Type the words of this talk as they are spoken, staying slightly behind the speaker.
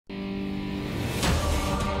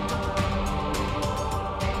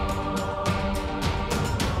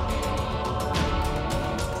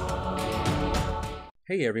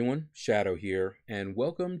Hey everyone, Shaedow here, and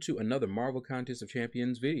welcome to another Marvel Contest of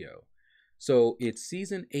Champions video. So it's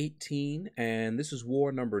season 18, and this is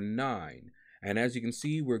war number 9. And as you can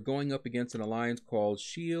see, we're going up against an alliance called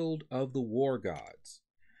Shield of the War Gods.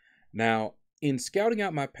 Now, in scouting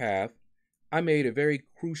out my path, I made a very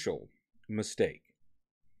crucial mistake.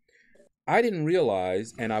 I didn't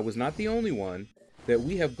realize, and I was not the only one, that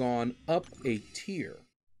we have gone up a tier.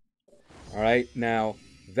 All right, now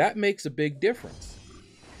that makes a big difference.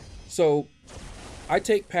 So I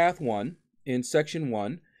take path 1 in section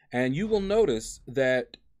 1, and you will notice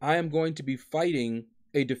that I am going to be fighting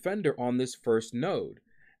a defender on this first node.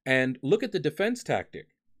 And look at the defense tactic.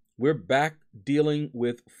 We're back dealing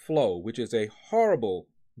with flow, which is a horrible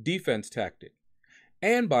defense tactic.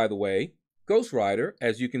 And by the way, Ghost Rider,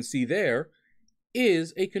 as you can see there,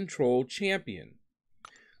 is a control champion.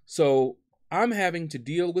 So I'm having to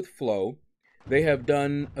deal with flow. They have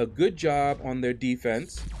done a good job on their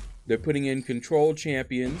defense. They're putting in control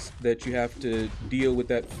champions that you have to deal with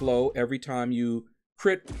that flow every time you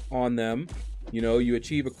crit on them. You know, you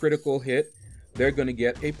achieve a critical hit, they're going to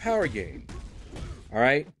get a power gain. All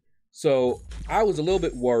right. So I was a little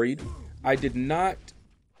bit worried. I did not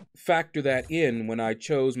factor that in when I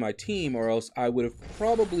chose my team, or else I would have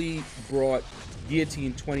probably brought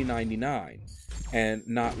Guillotine 2099 and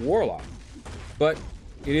not Warlock. But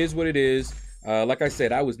it is what it is. Like I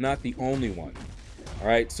said, I was not the only one. All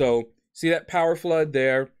right, so see that power flood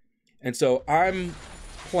there? And so I'm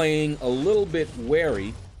playing a little bit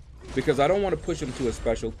wary because I don't want to push him to a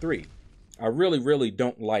special 3. I really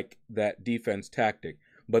don't like that defense tactic.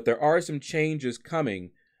 But there are some changes coming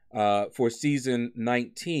for season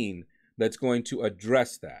 19 that's going to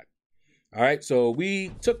address that. All right, so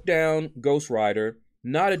we took down Ghost Rider.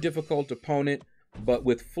 Not a difficult opponent, but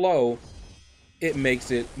with flow, it makes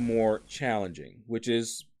it more challenging, which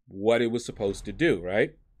is what it was supposed to do,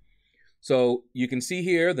 right? So you can see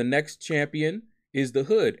here the next champion is the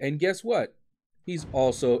Hood, and guess what? He's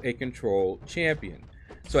also a control champion.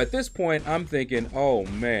 So at this point I'm thinking, oh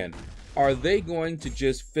man, are they going to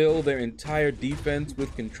just fill their entire defense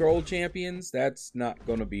with control champions? That's not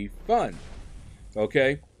going to be fun.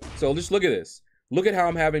 Okay, so just look at this. Look at how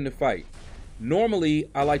I'm having to fight.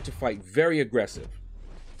 Normally I like to fight very aggressive,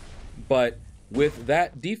 but with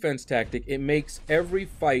that defense tactic, it makes every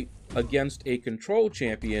fight against a control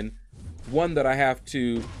champion one that I have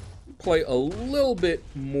to play a little bit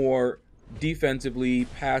more defensively,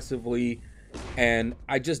 passively, and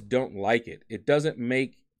I just don't like it. It doesn't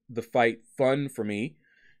make the fight fun for me,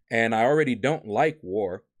 and I already don't like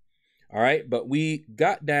war. All right, but we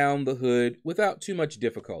got down the Hood without too much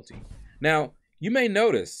difficulty. Now, you may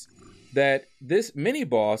notice that this mini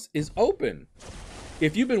boss is open.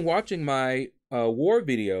 If you've been watching my war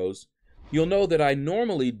videos, you'll know that I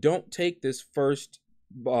normally don't take this first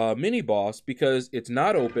mini boss because it's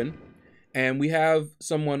not open, and we have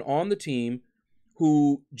someone on the team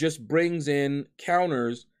who just brings in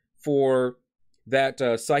counters for that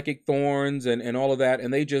psychic thorns and all of that,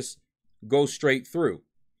 and they just go straight through.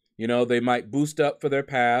 You know, they might boost up for their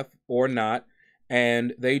path or not,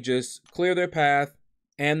 and they just clear their path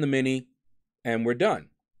and the mini, and we're done.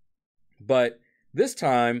 But this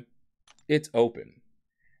time it's open.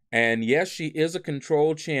 And yes, she is a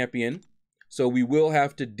control champion, so we will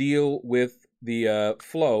have to deal with the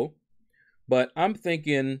flow. But I'm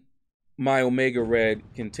thinking my Omega Red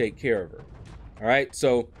can take care of her. All right,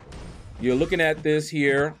 so you're looking at this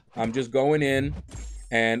here. I'm just going in,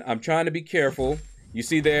 and I'm trying to be careful. You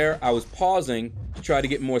see there, I was pausing to try to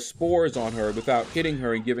get more spores on her without hitting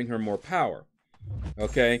her and giving her more power.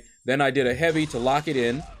 Okay, then I did a heavy to lock it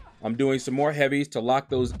in. I'm doing some more heavies to lock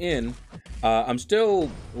those in. I'm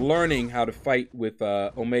still learning how to fight with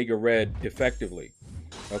Omega Red effectively.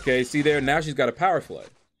 Okay, see there, now she's got a power flood.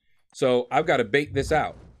 So I've got to bait this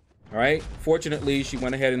out. All right, fortunately, she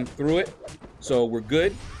went ahead and threw it, so we're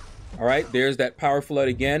good. All right, there's that power flood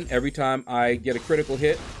again every time I get a critical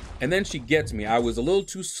hit. And then she gets me. I was a little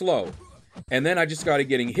too slow. And then I just started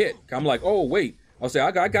getting hit. I'm like, oh, wait. I'll say,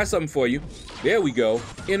 I got something for you. There we go.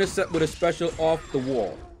 Intercept with a special off the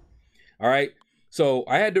wall. All right, so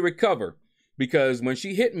I had to recover because when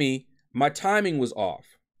she hit me, my timing was off.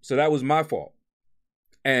 So that was my fault.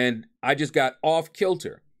 And I just got off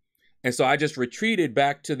kilter. And so I just retreated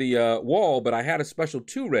back to the wall, but I had a special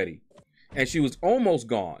 2 ready. And she was almost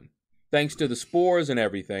gone, thanks to the spores and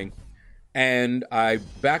everything. And I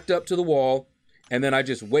backed up to the wall, and then I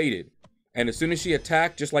just waited. And as soon as she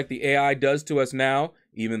attacked, just like the AI does to us now,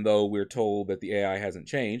 even though we're told that the AI hasn't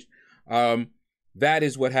changed, that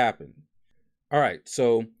is what happened. All right,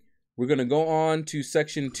 so we're going to go on to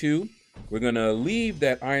section 2. We're going to leave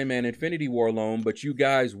that Iron Man Infinity War alone, but you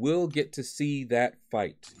guys will get to see that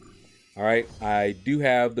fight. All right, I do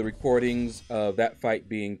have the recordings of that fight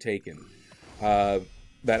being taken, that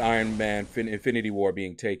Iron Man Infinity War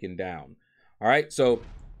being taken down. All right, so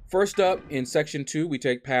first up in Section 2, we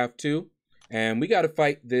take Path 2, and we got to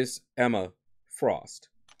fight this Emma Frost.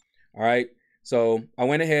 All right, so I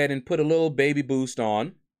went ahead and put a little baby boost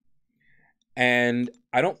on, and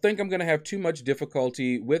I don't think I'm going to have too much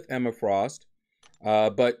difficulty with Emma Frost,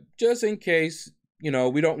 but just in case, you know,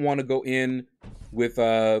 we don't want to go in with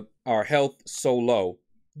our health so low,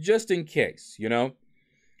 just in case, you know.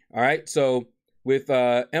 All right, so with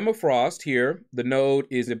Emma Frost here, the node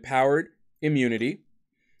is Empowered Immunity.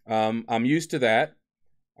 I'm used to that.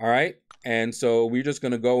 All right, and so we're just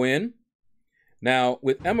going to go in. Now,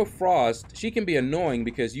 with Emma Frost, she can be annoying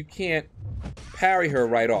because you can't parry her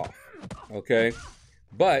right off, okay?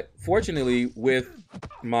 But fortunately, with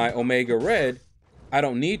my Omega Red, I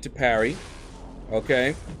don't need to parry,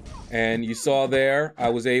 okay? And you saw there, I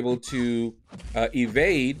was able to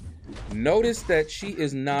evade. Notice that she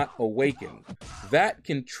is not awakened. That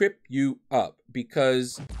can trip you up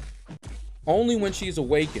because only when she's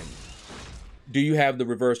awakened do you have the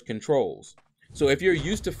reverse controls. So if you're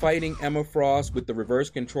used to fighting Emma Frost with the reverse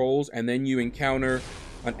controls and then you encounter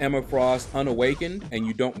an Emma Frost unawakened and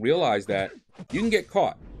you don't realize that, you can get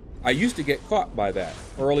caught. I used to get caught by that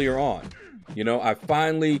earlier on. You know, I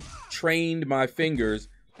finally trained my fingers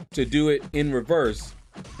to do it in reverse,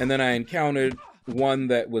 and then I encountered one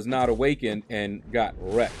that was not awakened and got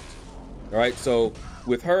wrecked. All right, so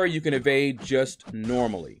with her, you can evade just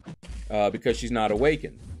normally because she's not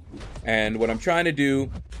awakened. And what I'm trying to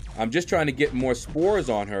do, I'm just trying to get more spores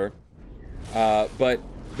on her. But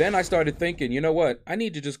then I started thinking, you know what? I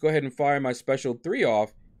need to just go ahead and fire my special 3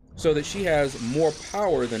 off so that she has more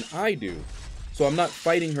power than I do. So I'm not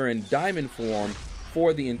fighting her in diamond form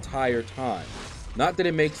for the entire time. Not that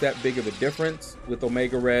it makes that big of a difference with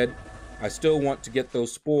Omega Red. I still want to get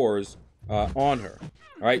those spores on her.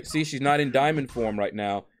 All right, see, she's not in diamond form right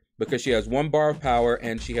now because she has 1 bar of power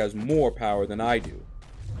and she has more power than I do.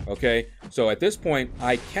 Okay, so at this point,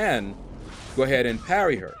 I can go ahead and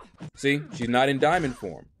parry her. See, she's not in diamond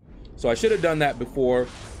form. So I should have done that before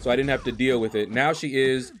so I didn't have to deal with it. Now she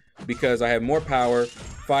is, because I have more power,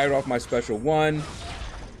 fired off my special 1,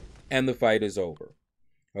 and the fight is over.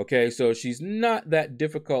 Okay, so she's not that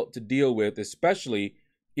difficult to deal with, especially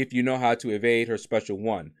if you know how to evade her special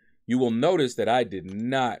 1. You will notice that I did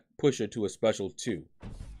not push her to a special 2.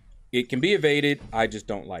 It can be evaded, I just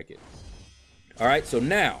don't like it. All right, so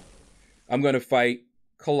now I'm going to fight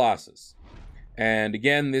Colossus. And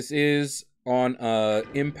again, this is on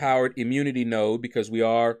Empowered Immunity node because we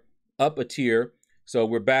are up a tier. So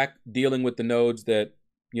we're back dealing with the nodes that,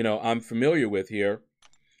 you know, I'm familiar with here.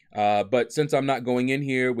 But since I'm not going in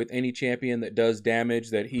here with any champion that does damage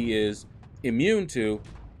that he is immune to,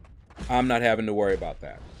 I'm not having to worry about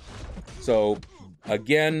that. So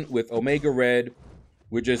again, with Omega Red,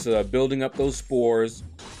 we're just building up those spores,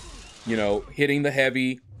 you know, hitting the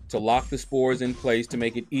heavy to lock the spores in place to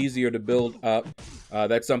make it easier to build up.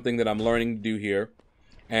 That's something that I'm learning to do here.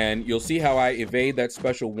 And you'll see how I evade that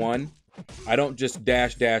special 1. I don't just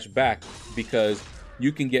dash back because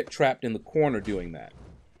you can get trapped in the corner doing that.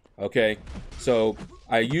 Okay, so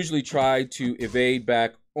I usually try to evade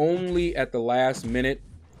back only at the last minute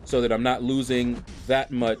so that I'm not losing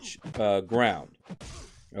that much ground.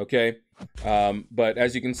 Okay, but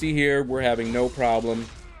as you can see here, we're having no problem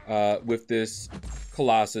with this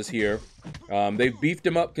Colossus here. They've beefed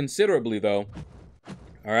him up considerably though.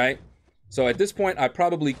 All right, so at this point I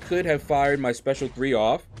probably could have fired my special 3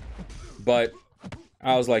 off, but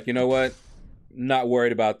I was like, you know what, not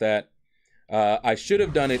worried about that. I should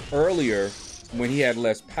have done it earlier when he had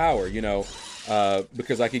less power, you know,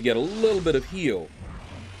 because I could get a little bit of heal.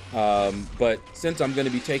 But since I'm going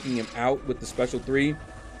to be taking him out with the special 3,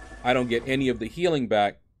 I don't get any of the healing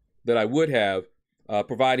back that I would have,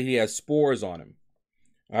 provided he has spores on him.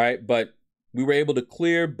 All right, but we were able to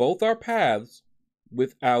clear both our paths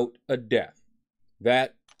without a death.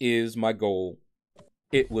 That is my goal.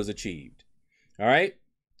 It was achieved. All right,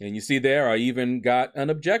 and you see there, I even got an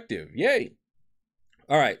objective. Yay.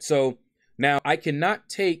 All right, so now I cannot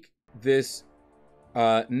take this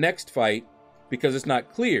next fight because it's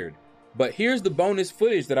not cleared. But here's the bonus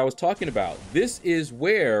footage that I was talking about. This is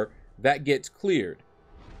where that gets cleared.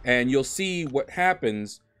 And you'll see what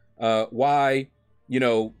happens, why, you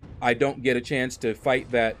know, I don't get a chance to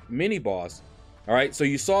fight that mini boss. All right, so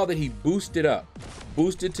you saw that he boosted up,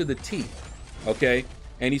 boosted to the teeth, okay?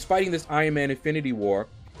 And he's fighting this Iron Man Infinity War.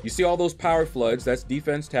 You see all those power floods, that's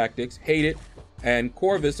defense tactics, hate it. And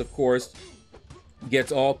Corvus, of course,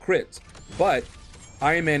 gets all crits. But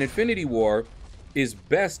Iron Man Infinity War is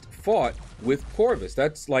best fought with Corvus.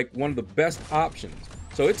 That's like one of the best options.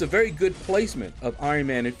 So it's a very good placement of Iron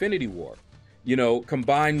Man Infinity War, you know,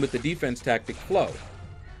 combined with the defense tactic Flow.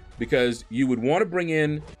 Because you would want to bring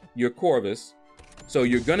in your Corvus, so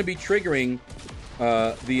you're going to be triggering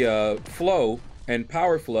the Flow and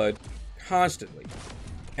Power Flood constantly.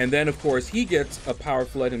 And then, of course, he gets a Power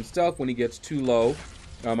Flood himself when he gets too low.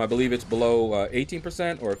 I believe it's below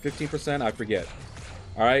 18% or 15%, I forget.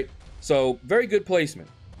 All right, so very good placement.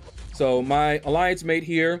 So my alliance mate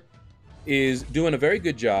here is doing a very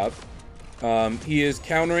good job. He is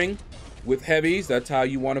countering with heavies. That's how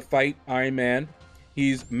you want to fight Iron Man.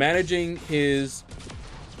 He's managing his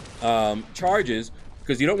charges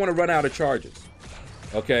because you don't want to run out of charges.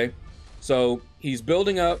 Okay, so he's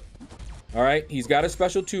building up. All right, he's got a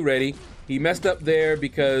special 2 ready. He messed up there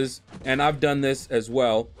because, and I've done this as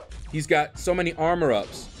well, he's got so many armor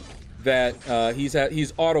ups that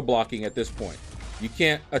he's auto blocking at this point. You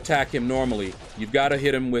can't attack him normally. You've got to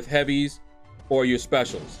hit him with heavies or your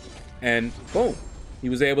specials. And boom, he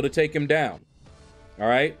was able to take him down. All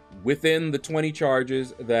right, within the 20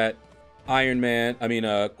 charges that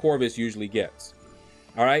Corvus usually gets.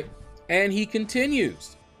 All right, and he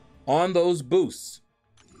continues on those boosts.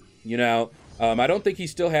 You know, I don't think he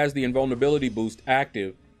still has the invulnerability boost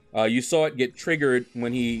active. You saw it get triggered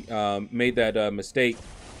when he made that mistake.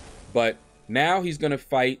 But now he's going to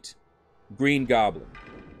fight Green Goblin.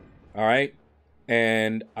 All right,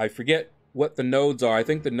 and I forget what the nodes are. I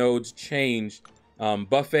think the nodes changed.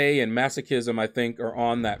 Buffet and Masochism, I think, are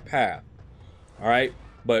on that path. All right,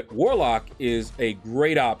 but Warlock is a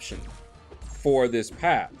great option for this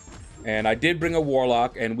path. And I did bring a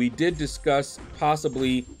Warlock, and we did discuss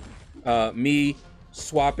possibly me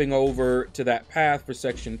swapping over to that path for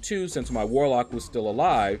Section 2 since my Warlock was still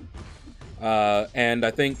alive. And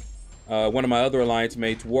I think one of my other alliance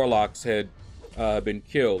mates, Warlocks, had been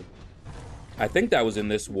killed. I think that was in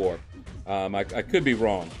this war. I could be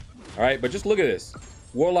wrong. All right, but just look at this.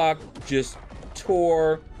 Warlock just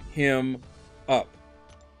tore him up.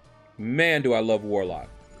 Man, do I love Warlock.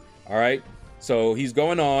 All right, so he's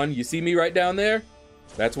going on. You see me right down there?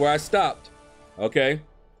 That's where I stopped. Okay,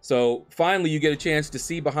 so finally you get a chance to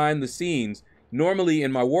see behind the scenes. Normally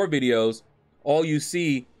in my war videos, all you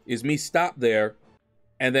see is me stop there,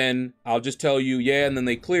 and then I'll just tell you, yeah, and then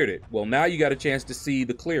they cleared it. Well, now you got a chance to see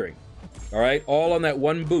the clearing. All right, all on that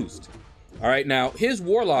one boost. All right, now his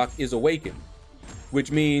Warlock is awakened, which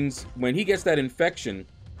means when he gets that infection,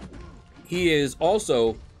 he is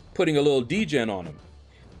also putting a little degen on him.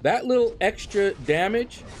 That little extra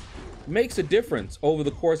damage makes a difference over the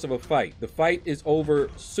course of a fight. The fight is over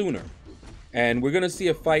sooner. And we're going to see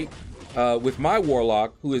a fight with my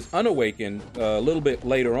Warlock, who is unawakened, a little bit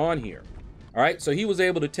later on here. All right, so he was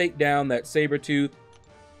able to take down that Sabertooth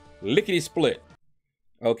lickety-split.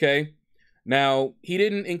 Okay. Now, he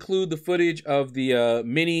didn't include the footage of the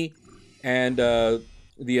mini and the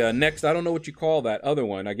next, I don't know what you call that other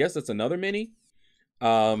one. I guess it's another mini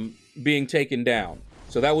being taken down.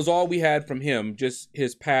 So that was all we had from him, just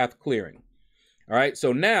his path clearing. All right,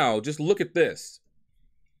 so now just look at this.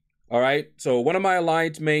 All right, so one of my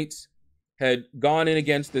alliance mates had gone in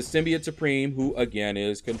against the Symbiote Supreme, who again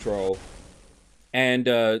is Control. And,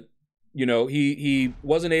 you know, he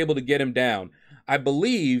wasn't able to get him down. I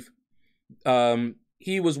believe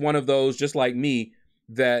he was one of those, just like me,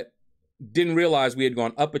 that didn't realize we had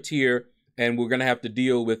gone up a tier and we're going to have to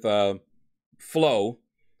deal with Flow,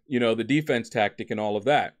 you know, the defense tactic and all of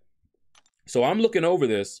that. So I'm looking over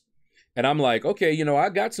this and I'm like, okay, you know, I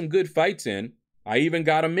got some good fights in. I even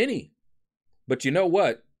got a mini. But you know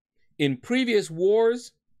what? In previous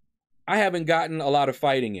wars, I haven't gotten a lot of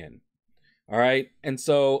fighting in. All right. And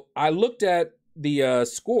so I looked at the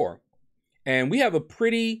score and we have a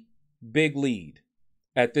pretty big lead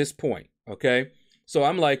at this point. Okay. So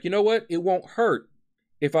I'm like, you know what? It won't hurt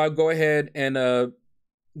if I go ahead and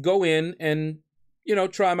go in and, you know,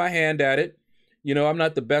 try my hand at it. You know, I'm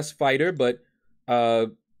not the best fighter, but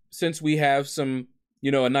since we have some,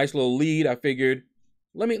 you know, a nice little lead, I figured,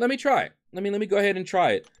 let me try it. Let me go ahead and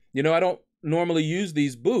try it. You know, I don't normally use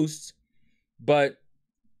these boosts, but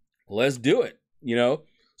let's do it, you know?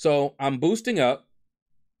 So I'm boosting up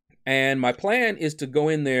and my plan is to go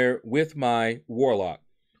in there with my Warlock,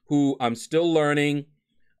 who I'm still learning.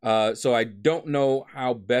 So I don't know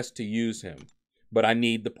how best to use him, but I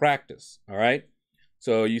need the practice. All right.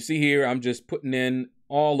 So you see here, I'm just putting in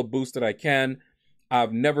all the boosts that I can.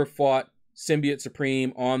 I've never fought Symbiote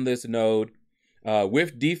Supreme on this node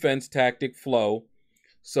with defense tactic Flow.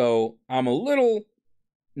 So I'm a little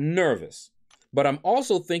nervous, but I'm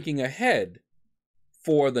also thinking ahead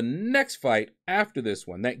for the next fight after this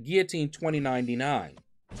one, that Guillotine 2099.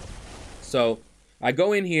 So I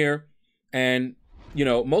go in here and, you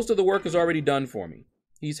know, most of the work is already done for me.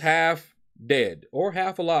 He's half dead or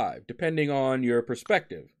half alive, depending on your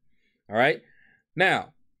perspective. All right.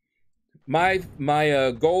 Now, my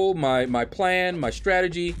goal, my plan, my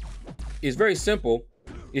strategy is very simple,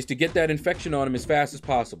 is to get that infection on him as fast as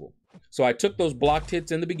possible. So I took those blocked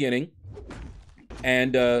hits in the beginning,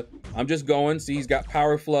 and I'm just going. See, he's got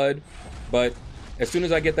power flood, but as soon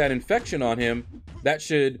as I get that infection on him, that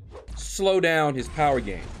should slow down his power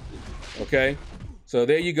gain. Okay, so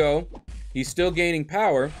there you go. He's still gaining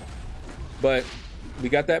power, but we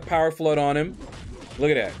got that power flood on him.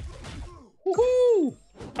 Look at that. Woohoo!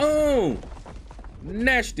 Oh,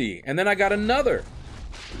 nasty. And then I got another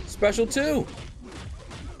special 2,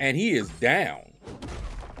 and he is down.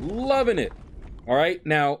 Loving it. All right,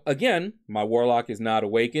 now again, my Warlock is not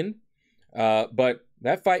awakened, but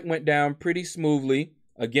that fight went down pretty smoothly.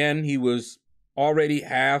 Again, he was already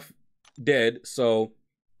half dead, so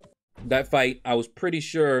that fight, I was pretty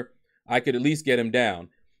sure I could at least get him down.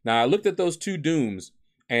 Now, I looked at those 2 dooms,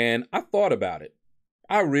 and I thought about it.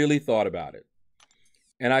 I really thought about it.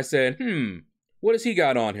 And I said, what has he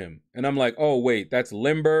got on him? And I'm like, oh, wait, that's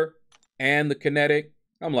Limber and the Kinetic.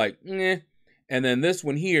 I'm like, eh. And then this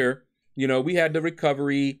one here, you know, we had the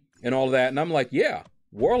recovery and all of that. And I'm like, yeah,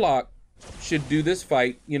 Warlock should do this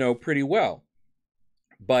fight, you know, pretty well.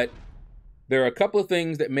 But there are a couple of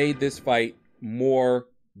things that made this fight more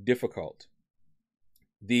difficult.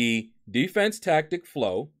 The defense tactic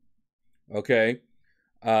flow, okay,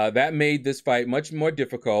 that made this fight much more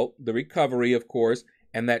difficult. The recovery, of course,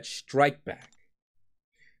 and that strike back.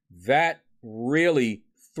 That really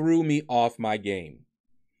threw me off my game,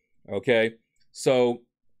 okay? So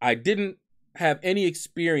I didn't have any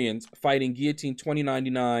experience fighting Guillotine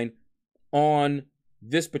 2099 on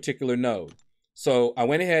this particular node. So I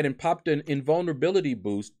went ahead and popped an invulnerability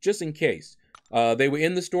boost just in case. They were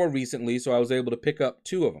in the store recently, so I was able to pick up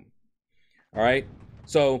 2 of them. All right.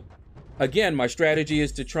 So again, my strategy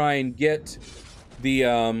is to try and get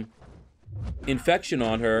the infection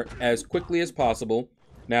on her as quickly as possible.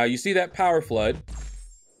 Now you see that power flood.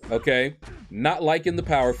 Okay. Not liking the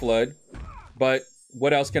power flood, but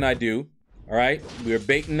what else can I do? All right. We're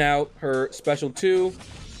baiting out her special 2,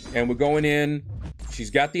 and we're going in. She's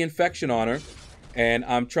got the infection on her, and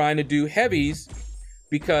I'm trying to do heavies,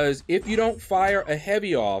 because if you don't fire a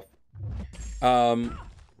heavy off,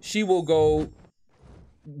 she will go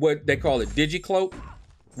what they call it digicloak,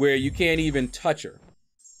 where you can't even touch her,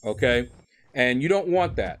 okay? And you don't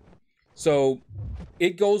want that. So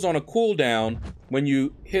it goes on a cooldown when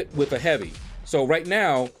you hit with a heavy. So right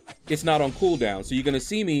now, it's not on cooldown. So you're gonna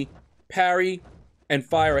see me parry and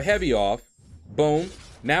fire a heavy off, boom.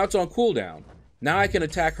 Now it's on cooldown. Now I can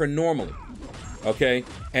attack her normally, okay?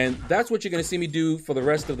 And that's what you're gonna see me do for the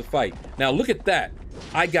rest of the fight. Now look at that.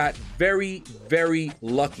 I got very, very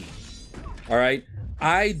lucky, all right?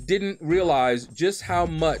 I didn't realize just how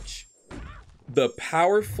much the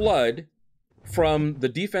power flood from the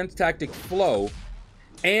defense tactic flow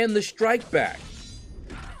and the strike back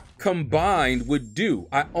combined would do.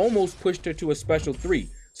 I almost pushed her to a special 3.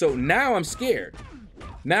 So now I'm scared.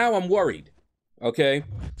 Now I'm worried, okay?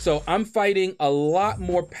 So I'm fighting a lot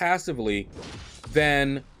more passively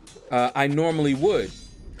than I normally would,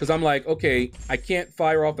 because I'm like, okay, I can't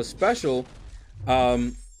fire off a special,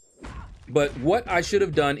 but what I should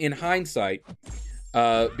have done in hindsight,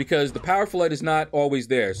 because the power flood is not always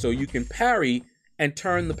there, so you can parry and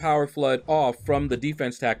turn the power flood off from the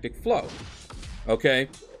defense tactic flow, okay?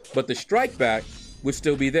 But the strike back would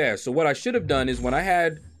still be there. So what I should have done is when I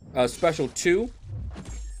had a special 2,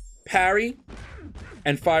 parry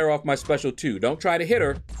and fire off my special 2. Don't try to hit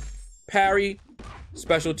her. Parry,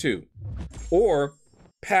 special 2. Or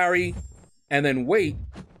parry and then wait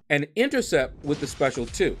and intercept with the special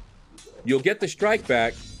 2. You'll get the strike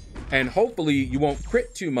back, and hopefully you won't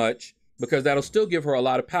crit too much, because that'll still give her a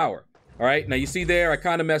lot of power. All right, now you see there, I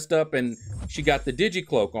kind of messed up and she got the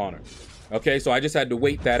digicloak on her. Okay, so I just had to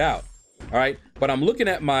wait that out. All right, but I'm looking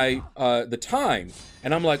at my the time,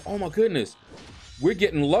 and I'm like, oh my goodness, we're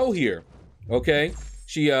getting low here. Okay,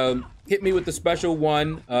 she hit me with the special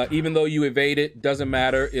 1. Even though you evade it, doesn't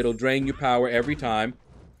matter. It'll drain your power every time.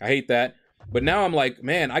 I hate that. But now I'm like,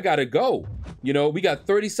 man, I gotta go. You know, we got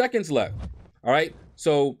 30 seconds left. All right,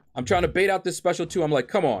 so I'm trying to bait out this special 2. I'm like,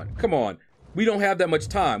 come on, come on. We don't have that much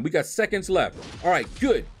time. We got seconds left. All right,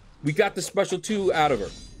 good. We got the special 2 out of her.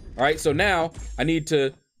 All right, so now I need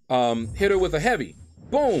to hit her with a heavy.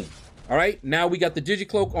 Boom. All right, now we got the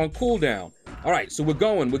digicloak on cooldown. All right, so we're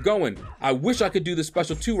going. I wish I could do the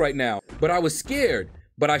special 2 right now, but I was scared.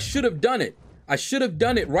 But I should have done it. I should have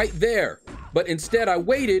done it right there. But instead I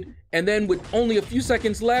waited, and then with only a few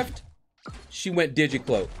seconds left, she went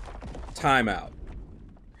digicloak. Timeout.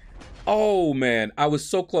 Oh man, I was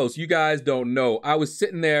so close. You guys don't know. I was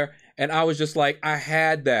sitting there and I was just like, I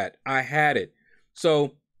had that. I had it.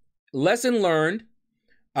 So lesson learned.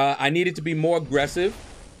 I needed to be more aggressive.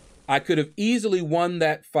 I could have easily won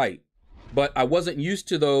that fight, but I wasn't used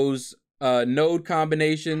to those node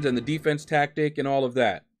combinations and the defense tactic and all of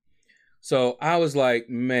that. So I was like,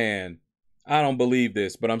 man, I don't believe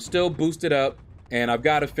this, but I'm still boosted up and I've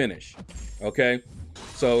got to finish. Okay,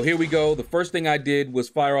 so here we go. The first thing I did was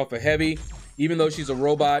fire off a heavy, even though she's a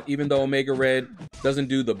robot, even though Omega Red doesn't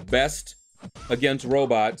do the best against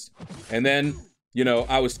robots. And then, you know,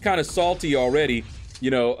 I was kind of salty already, you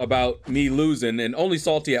know, about me losing, and only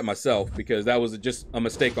salty at myself because that was just a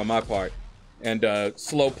mistake on my part. And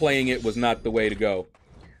slow playing it was not the way to go.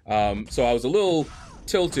 So I was a little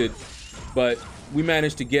tilted, but we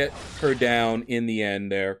managed to get her down in the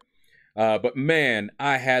end there. But man,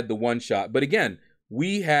 I had the one shot. But again,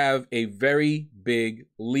 we have a very big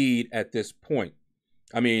lead at this point.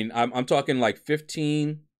 I mean, I'm talking like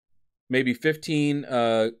 15, maybe 15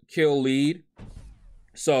 kill lead.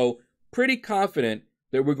 So pretty confident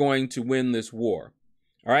that we're going to win this war.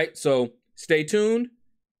 All right, so stay tuned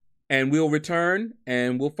and we'll return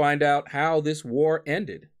and we'll find out how this war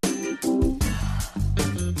ended.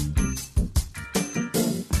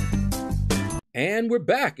 And we're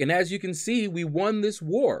back, and as you can see, we won this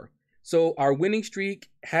war. So our winning streak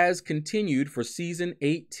has continued for season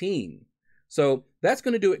 18. So that's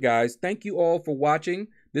going to do it, guys. Thank you all for watching.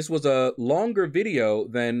 This was a longer video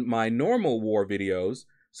than my normal war videos,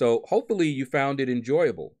 so hopefully you found it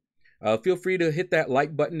enjoyable. Feel free to hit that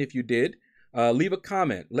like button if you did. Leave a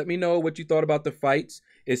comment. Let me know what you thought about the fights,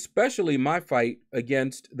 especially my fight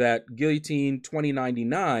against that Guillotine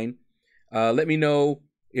 2099. Let me know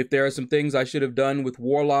if there are some things I should have done with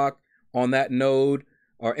Warlock on that node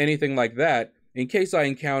or anything like that in case I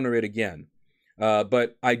encounter it again.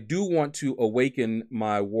 But I do want to awaken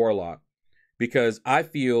my Warlock because I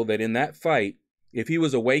feel that in that fight, if he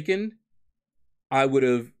was awakened, I would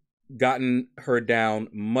have gotten her down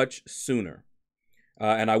much sooner.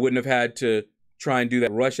 And I wouldn't have had to try and do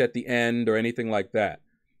that rush at the end or anything like that.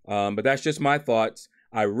 But that's just my thoughts.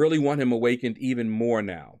 I really want him awakened even more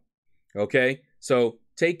now. Okay, so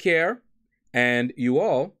take care, and you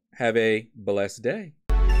all have a blessed day.